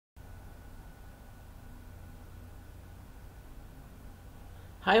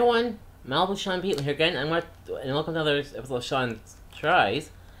Hi everyone, Malibu Sean Peatland here again, and welcome to another episode of Sean Tries.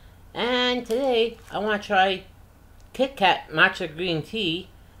 And today, I want to try Kit Kat Matcha Green Tea,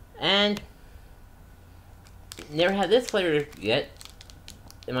 and never had this flavor yet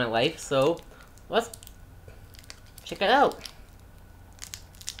in my life, so let's check it out.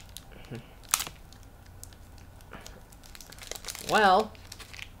 Well,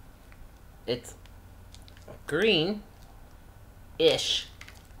 it's green-ish.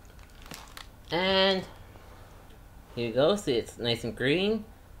 And here you go. See, it's nice and green,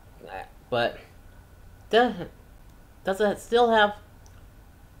 but does it still have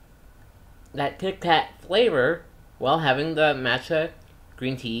that Kit Kat flavor while having the matcha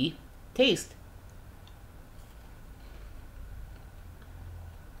green tea taste?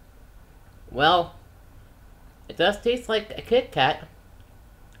 Well, it does taste like a Kit Kat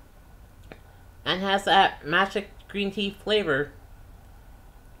and has that matcha green tea flavor,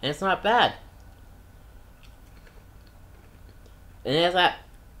 and it's not bad. And it has that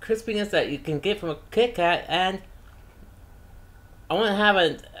crispiness that you can get from a Kit Kat, and I want to have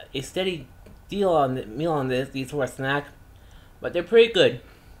a steady meal on these for a snack, but they're pretty good.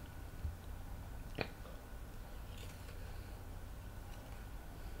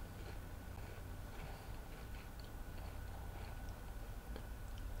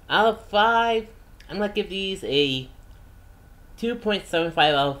 Out of 5, I'm gonna give these a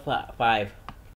 2.75 out of 5.